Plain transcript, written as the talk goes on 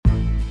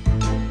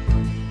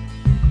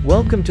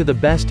Welcome to the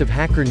Best of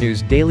Hacker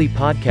News Daily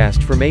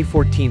Podcast for May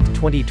 14,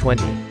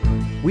 2020.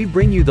 We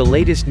bring you the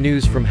latest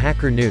news from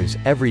Hacker News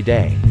every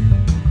day.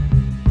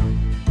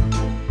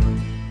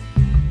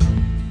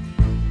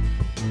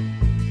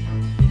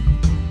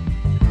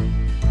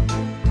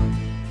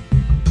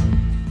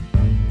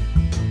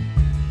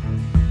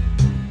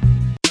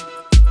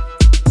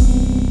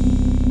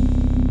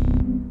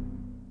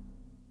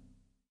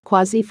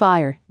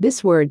 Quasi-fire.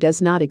 This word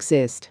does not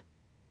exist.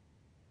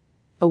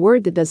 A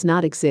word that does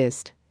not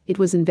exist. It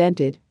was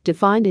invented,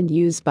 defined and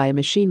used by a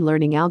machine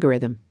learning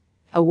algorithm.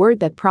 A word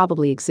that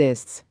probably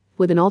exists,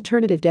 with an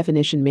alternative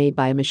definition made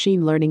by a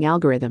machine learning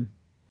algorithm.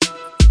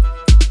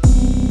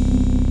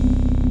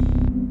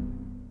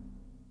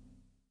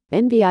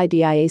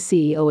 NVIDIA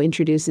CEO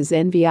introduces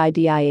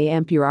NVIDIA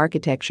Ampere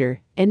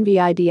architecture,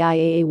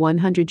 NVIDIA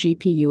A100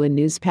 GPU in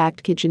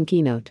news-packed kitchen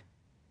keynote.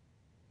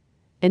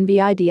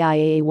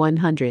 NVIDIA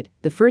A100,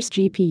 the first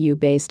GPU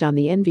based on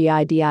the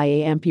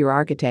NVIDIA Ampere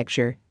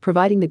architecture,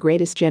 providing the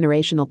greatest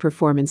generational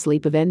performance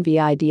leap of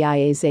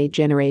NVIDIA's 8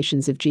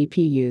 generations of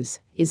GPUs,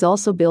 is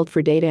also built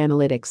for data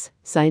analytics,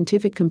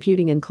 scientific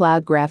computing and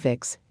cloud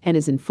graphics, and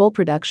is in full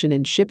production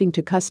and shipping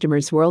to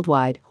customers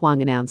worldwide,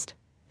 Huang announced.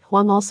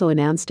 Huang also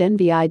announced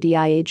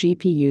NVIDIA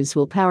GPUs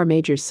will power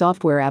major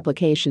software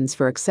applications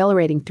for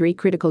accelerating 3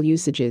 critical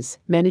usages: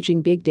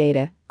 managing big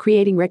data,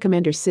 creating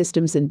recommender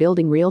systems and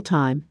building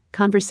real-time,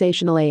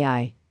 conversational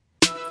AI.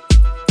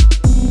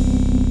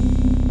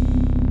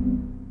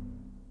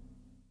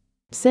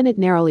 Senate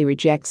narrowly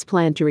rejects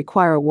plan to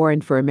require a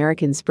warrant for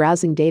Americans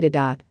browsing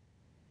data.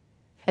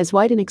 As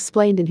Wyden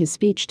explained in his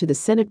speech to the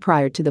Senate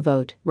prior to the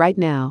vote, right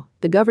now,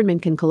 the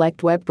government can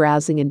collect web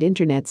browsing and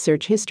internet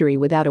search history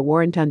without a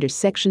warrant under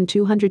Section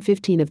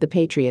 215 of the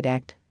Patriot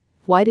Act.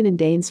 Wyden and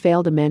Daines'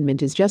 failed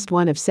amendment is just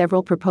one of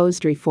several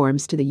proposed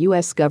reforms to the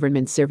U.S.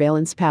 government's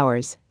surveillance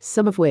powers,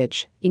 some of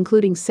which,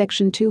 including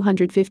Section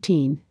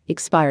 215,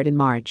 expired in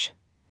March.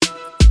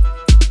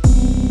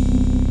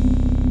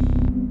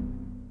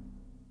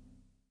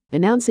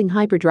 Announcing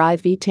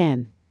Hyperdrive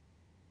v10.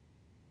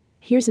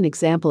 Here's an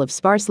example of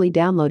sparsely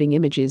downloading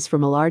images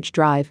from a large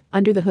drive.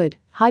 Under the hood,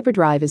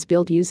 Hyperdrive is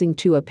built using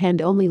 2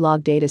 append-only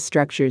log data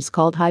structures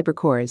called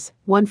hypercores,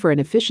 one for an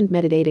efficient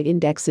metadata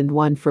index and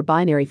one for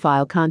binary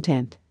file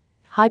content.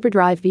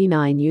 Hyperdrive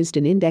v9 used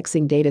an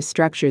indexing data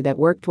structure that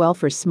worked well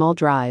for small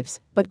drives,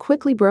 but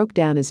quickly broke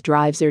down as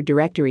drives or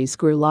directories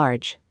grew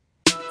large.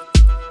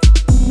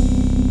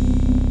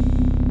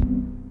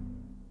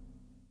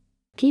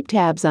 Keep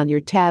tabs on your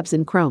tabs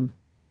in Chrome.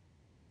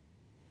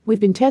 We've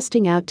been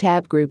testing out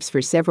tab groups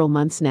for several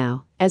months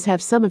now, as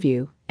have some of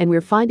you, and we're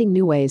finding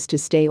new ways to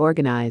stay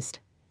organized.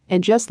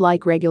 And just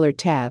like regular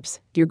tabs,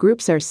 your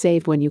groups are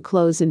saved when you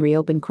close and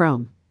reopen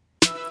Chrome.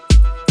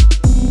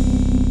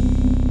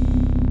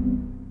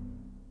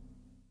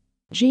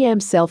 GM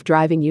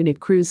self-driving unit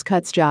Cruise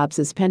cuts jobs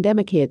as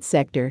pandemic hits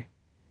sector.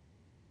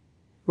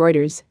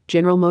 Reuters,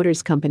 General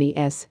Motors Company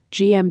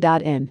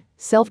GM.N.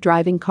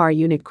 Self-driving car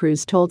unit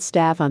Cruise told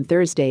staff on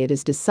Thursday it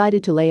has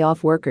decided to lay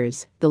off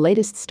workers, the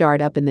latest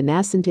startup in the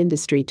nascent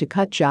industry to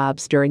cut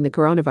jobs during the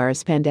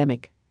coronavirus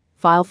pandemic.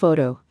 File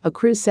photo: a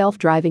Cruise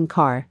self-driving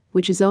car,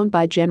 which is owned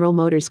by General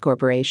Motors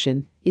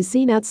Corporation, is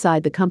seen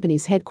outside the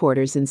company's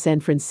headquarters in San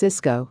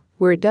Francisco,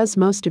 where it does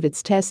most of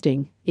its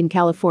testing, in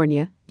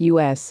California,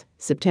 U.S.,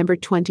 September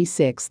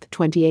 26,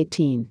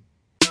 2018.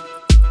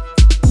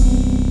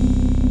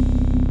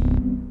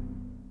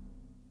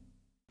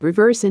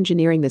 Reverse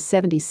engineering the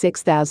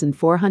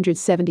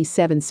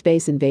 76,477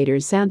 Space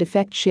Invaders sound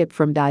effect chip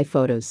from Die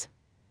Photos.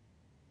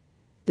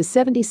 The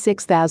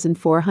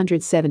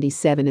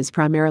 76,477 is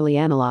primarily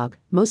analog,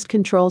 most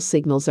control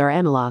signals are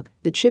analog,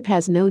 the chip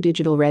has no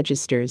digital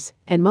registers,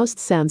 and most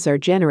sounds are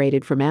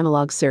generated from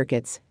analog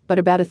circuits, but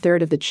about a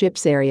third of the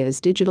chip's area is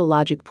digital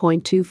logic.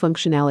 2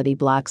 functionality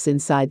blocks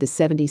inside the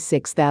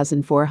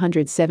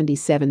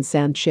 76,477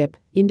 sound chip,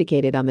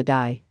 indicated on the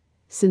die.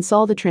 Since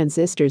all the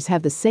transistors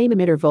have the same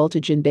emitter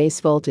voltage and base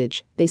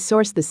voltage, they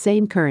source the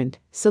same current,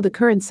 so the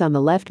currents on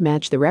the left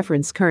match the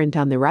reference current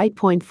on the right.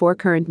 4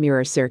 current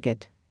mirror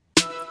circuit.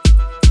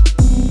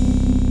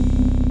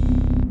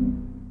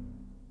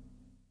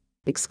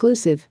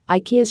 Exclusive: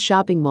 IKEA's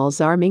shopping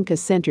malls arm Ingka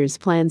Centers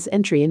plans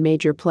entry in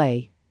major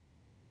play.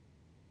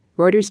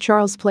 Reuters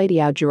Charles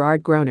Plateau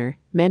Gerard Groner,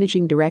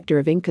 managing director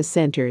of Ingka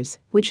Centers,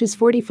 which has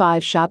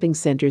 45 shopping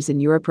centers in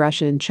Europe,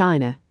 Russia and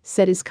China,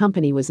 said his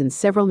company was in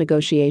several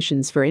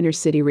negotiations for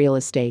inner-city real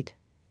estate.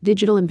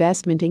 Digital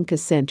investment Ingka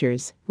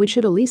Centers, which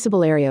had a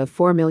leasable area of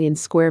 4 million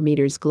square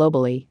meters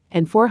globally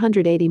and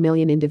 480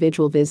 million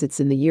individual visits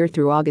in the year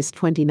through August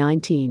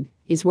 2019,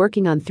 is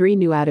working on 3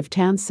 new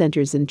out-of-town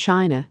centers in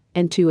China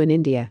and 2 in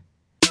India.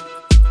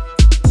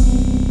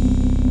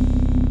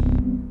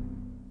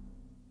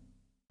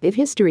 If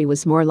history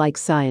was more like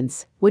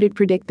science, would it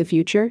predict the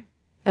future?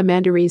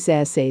 Amanda Rees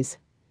essays.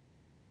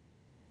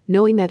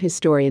 Knowing that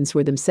historians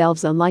were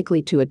themselves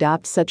unlikely to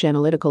adopt such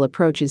analytical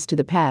approaches to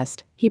the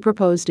past, he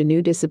proposed a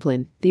new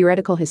discipline,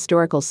 theoretical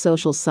historical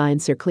social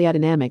science or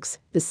cliodynamics,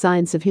 the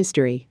science of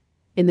history.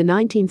 In the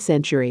 19th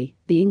century,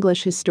 the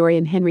English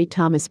historian Henry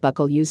Thomas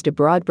Buckle used a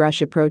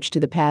broad-brush approach to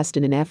the past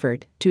in an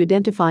effort to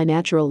identify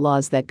natural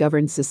laws that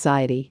governed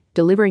society,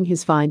 delivering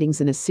his findings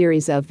in a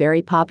series of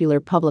very popular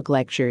public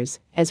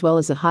lectures, as well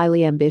as a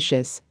highly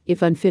ambitious,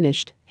 if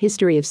unfinished,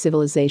 History of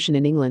Civilization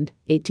in England,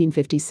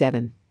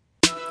 1857.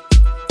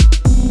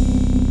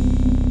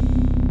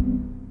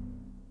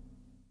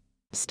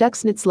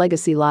 Stuxnet's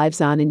legacy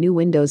lives on in new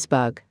Windows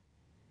bug.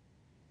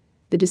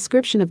 The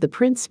description of the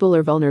Prince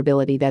Spooler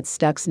vulnerability that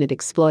Stuxnet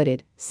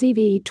exploited,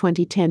 CVE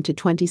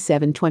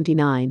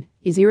 2010-2729,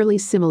 is eerily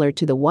similar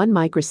to the one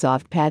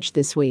Microsoft patched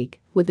this week,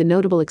 with the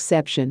notable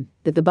exception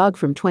that the bug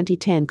from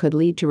 2010 could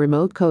lead to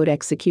remote code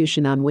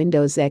execution on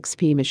Windows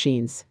XP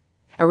machines.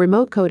 A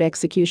remote code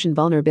execution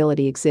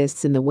vulnerability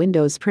exists in the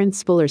Windows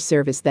Prince Spooler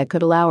service that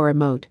could allow a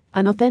remote,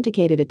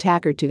 unauthenticated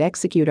attacker to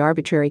execute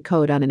arbitrary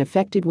code on an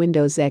affected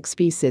Windows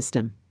XP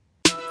system.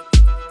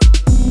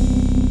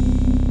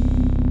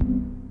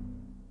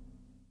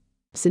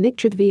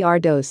 Synictr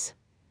VR DOS.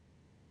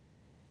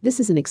 This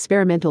is an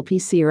experimental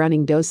PC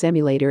running DOS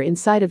emulator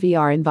inside a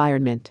VR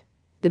environment.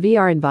 The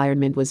VR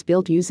environment was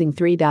built using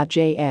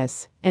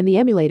 3.js, and the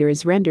emulator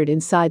is rendered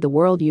inside the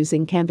world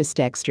using Canvas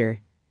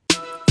texture.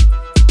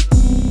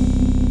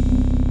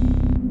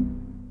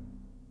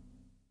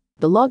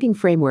 The logging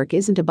framework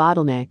isn't a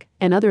bottleneck,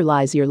 and other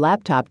lies your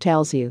laptop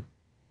tells you.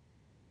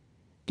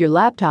 Your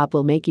laptop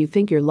will make you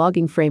think your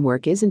logging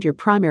framework isn't your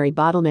primary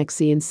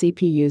bottleneck. And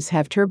CPUs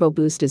have turbo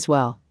boost as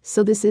well,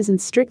 so this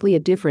isn't strictly a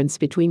difference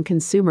between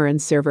consumer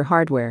and server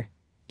hardware.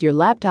 Your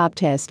laptop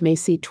test may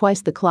see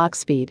twice the clock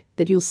speed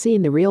that you'll see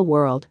in the real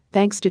world,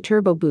 thanks to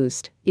turbo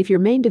boost. If your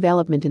main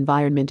development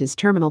environment is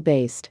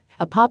terminal-based,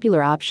 a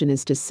popular option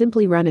is to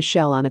simply run a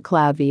shell on a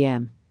cloud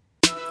VM.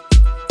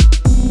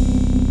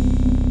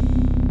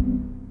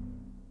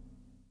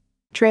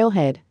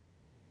 Trailhead.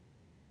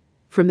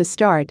 From the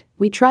start,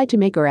 we tried to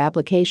make our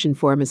application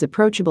form as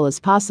approachable as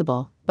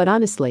possible, but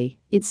honestly,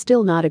 it's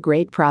still not a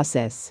great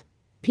process.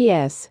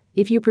 P.S.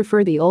 If you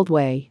prefer the old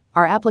way,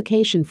 our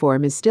application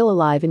form is still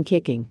alive and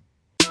kicking.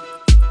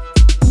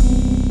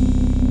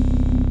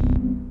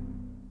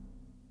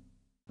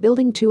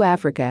 Building to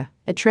Africa,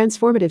 a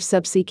transformative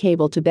subsea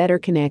cable to better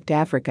connect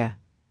Africa.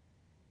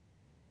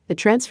 The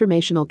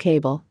transformational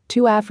cable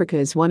to Africa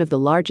is one of the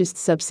largest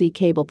subsea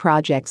cable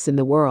projects in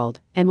the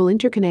world and will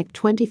interconnect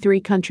 23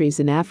 countries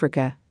in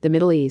Africa, the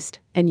Middle East,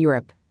 and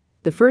Europe.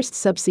 The first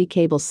subsea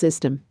cable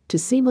system to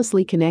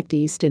seamlessly connect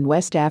East and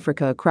West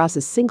Africa across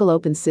a single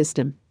open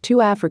system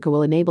to Africa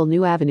will enable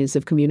new avenues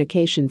of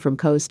communication from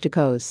coast to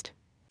coast.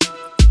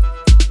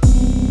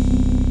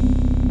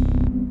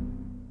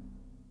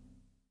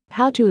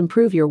 How to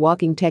improve your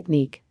walking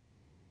technique.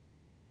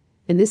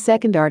 In this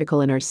second article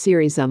in our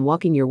series on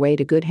walking your way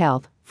to good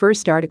health,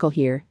 first article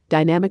here,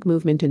 Dynamic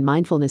Movement and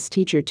Mindfulness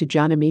teacher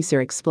Tijana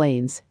Meeser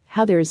explains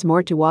how there is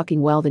more to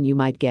walking well than you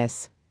might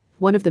guess.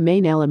 One of the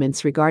main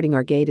elements regarding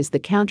our gait is the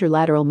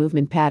counterlateral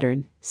movement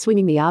pattern,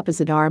 swinging the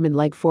opposite arm and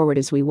leg forward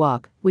as we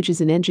walk, which is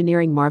an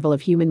engineering marvel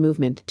of human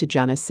movement,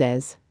 Tijana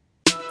says.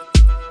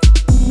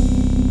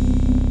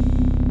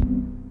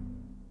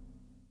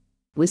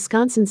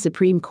 Wisconsin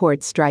Supreme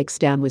Court strikes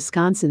down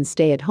Wisconsin's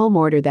stay-at-home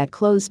order that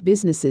closed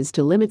businesses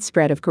to limit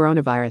spread of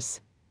coronavirus.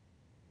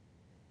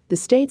 The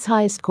state's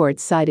highest court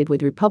sided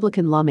with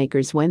Republican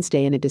lawmakers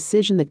Wednesday in a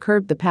decision that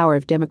curbed the power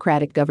of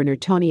Democratic Governor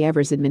Tony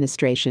Evers'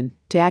 administration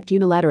to act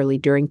unilaterally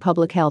during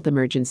public health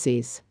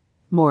emergencies.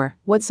 More,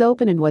 what's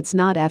open and what's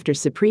not after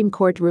Supreme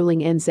Court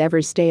ruling ends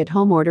Evers'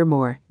 stay-at-home order.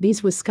 More,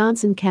 these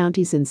Wisconsin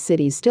counties and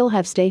cities still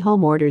have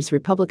stay-home orders.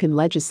 Republican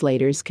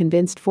legislators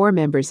convinced 4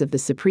 members of the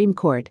Supreme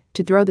Court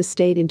to throw the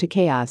state into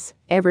chaos,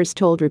 Evers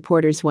told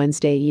reporters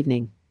Wednesday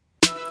evening.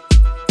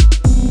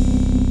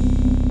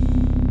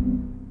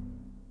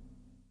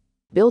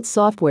 Build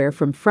software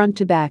from front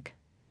to back.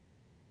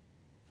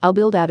 I'll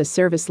build out a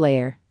service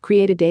layer,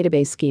 create a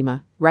database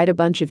schema, write a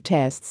bunch of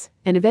tests,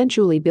 and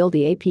eventually build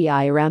the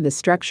API around the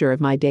structure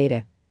of my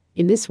data.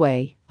 In this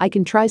way, I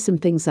can try some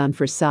things on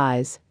for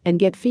size and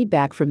get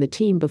feedback from the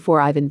team before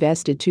I've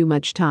invested too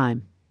much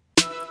time.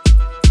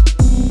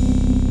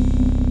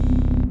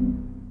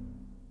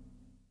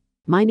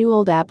 My new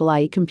old Apple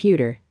IE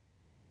computer.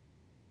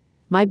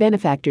 My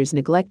benefactors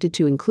neglected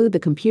to include the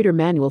computer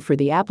manual for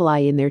the Apple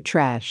IE in their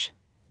trash.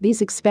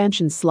 These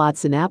expansion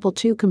slots in Apple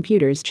II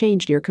computers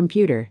changed your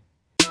computer.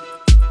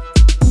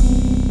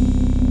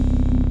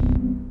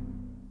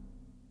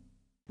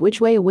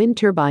 Which way a wind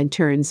turbine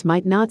turns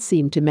might not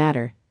seem to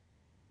matter.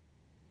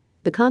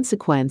 The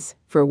consequence,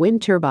 for a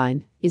wind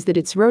turbine, is that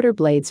its rotor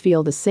blades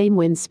feel the same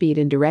wind speed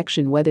and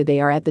direction whether they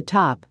are at the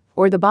top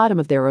or the bottom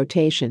of their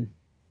rotation.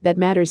 That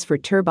matters for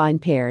turbine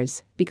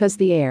pairs, because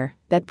the air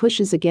that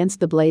pushes against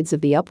the blades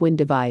of the upwind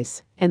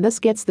device, and thus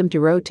gets them to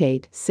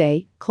rotate,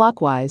 say,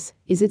 clockwise,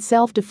 is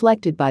itself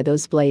deflected by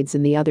those blades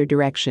in the other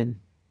direction.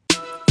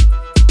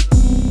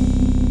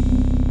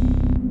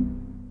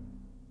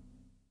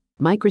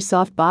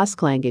 Microsoft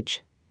BOSC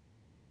language.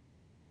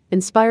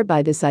 Inspired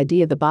by this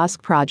idea, the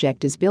BOSC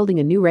project is building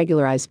a new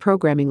regularized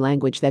programming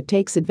language that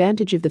takes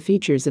advantage of the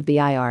features of the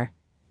IR.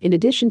 In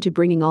addition to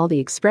bringing all the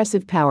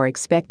expressive power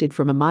expected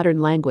from a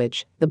modern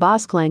language, the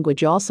BOSC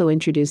language also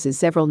introduces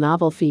several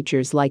novel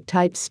features like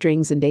typed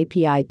strings and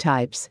API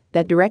types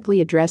that directly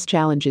address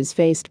challenges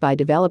faced by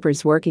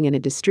developers working in a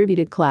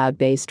distributed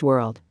cloud-based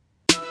world.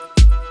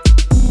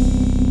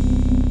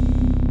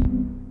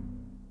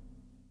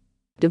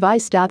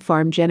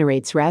 Device.farm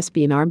generates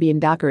Raspbian Armbian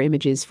Docker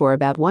images for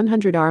about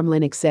 100 ARM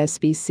Linux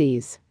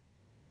SBCs.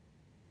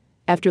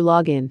 After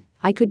login,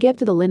 I could get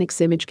to the Linux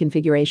image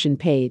configuration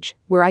page,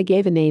 where I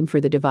gave a name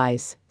for the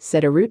device,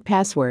 set a root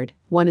password.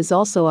 One is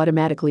also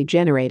automatically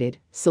generated.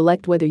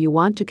 Select whether you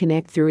want to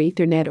connect through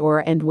Ethernet or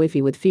and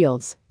Wi-Fi with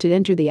fields to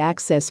enter the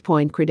access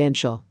point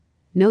credential.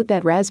 Note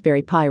that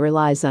Raspberry Pi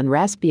relies on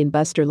Raspbian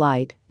Buster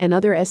Lite and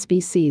other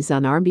SBCs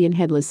on Armbian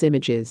headless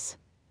images.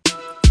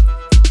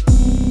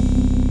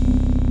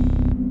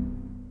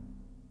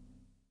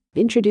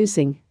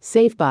 Introducing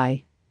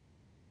SafeBuy.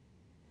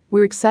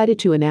 We're excited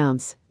to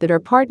announce that our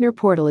partner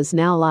portal is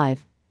now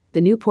live.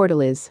 The new portal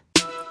is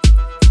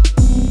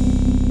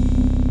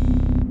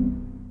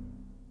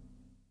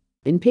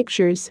In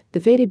pictures, the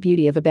faded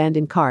beauty of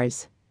abandoned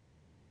cars.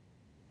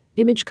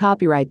 Image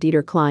copyright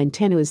Dieter Klein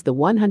Tenues. The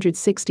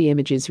 160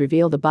 images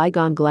reveal the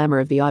bygone glamour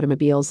of the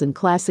automobiles and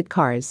classic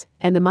cars,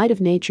 and the might of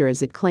nature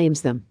as it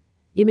claims them.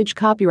 Image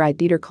copyright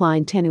Dieter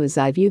Klein Tenues.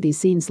 I view these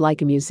scenes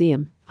like a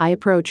museum I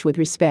approach with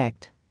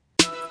respect.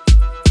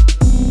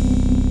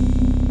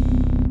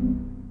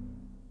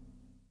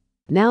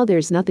 Now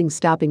there's nothing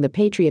stopping the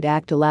Patriot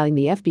Act allowing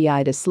the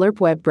FBI to slurp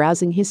web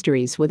browsing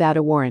histories without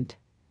a warrant.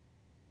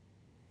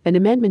 An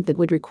amendment that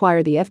would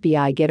require the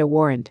FBI get a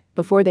warrant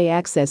before they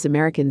access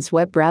Americans'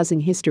 web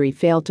browsing history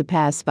failed to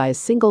pass by a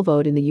single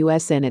vote in the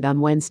U.S. Senate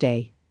on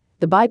Wednesday.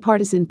 The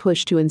bipartisan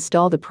push to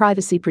install the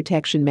privacy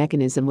protection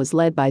mechanism was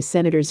led by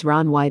Senators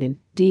Ron Wyden,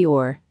 D.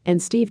 Orr, and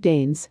Steve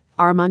Daines,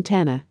 R.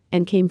 Montana,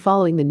 and came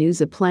following the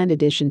news a planned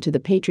addition to the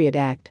Patriot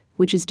Act,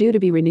 which is due to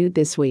be renewed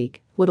this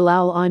week, would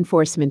allow law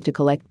enforcement to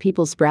collect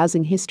people's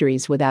browsing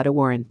histories without a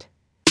warrant.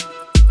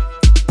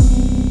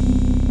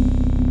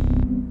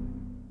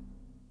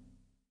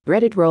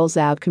 Reddit rolls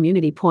out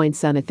community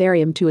points on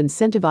Ethereum to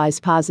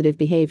incentivize positive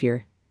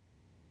behavior.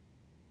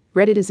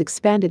 Reddit has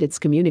expanded its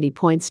community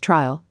points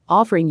trial,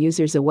 offering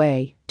users a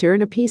way to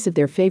earn a piece of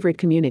their favorite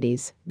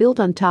communities, built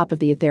on top of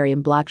the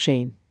Ethereum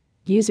blockchain.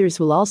 Users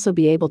will also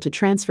be able to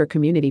transfer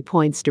community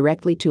points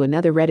directly to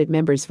another Reddit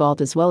member's vault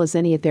as well as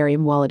any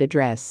Ethereum wallet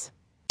address.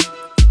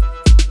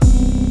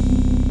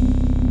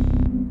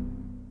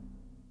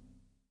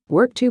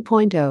 Work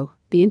 2.0,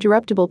 the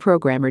interruptible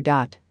programmer.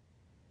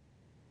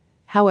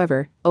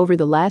 However, over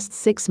the last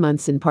 6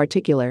 months in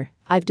particular,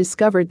 I've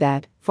discovered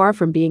that, far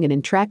from being an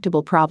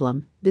intractable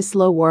problem, this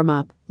slow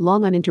warm-up,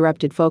 long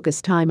uninterrupted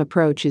focus time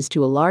approach is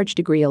to a large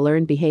degree a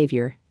learned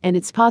behavior, and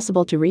it's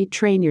possible to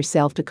retrain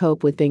yourself to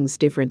cope with things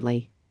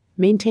differently.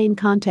 Maintain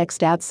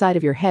context outside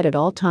of your head at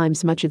all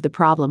times. Much of the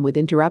problem with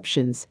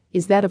interruptions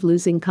is that of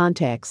losing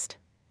context.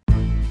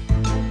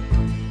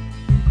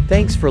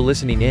 Thanks for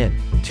listening in.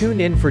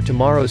 Tune in for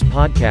tomorrow's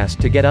podcast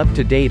to get up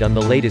to date on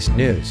the latest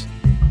news.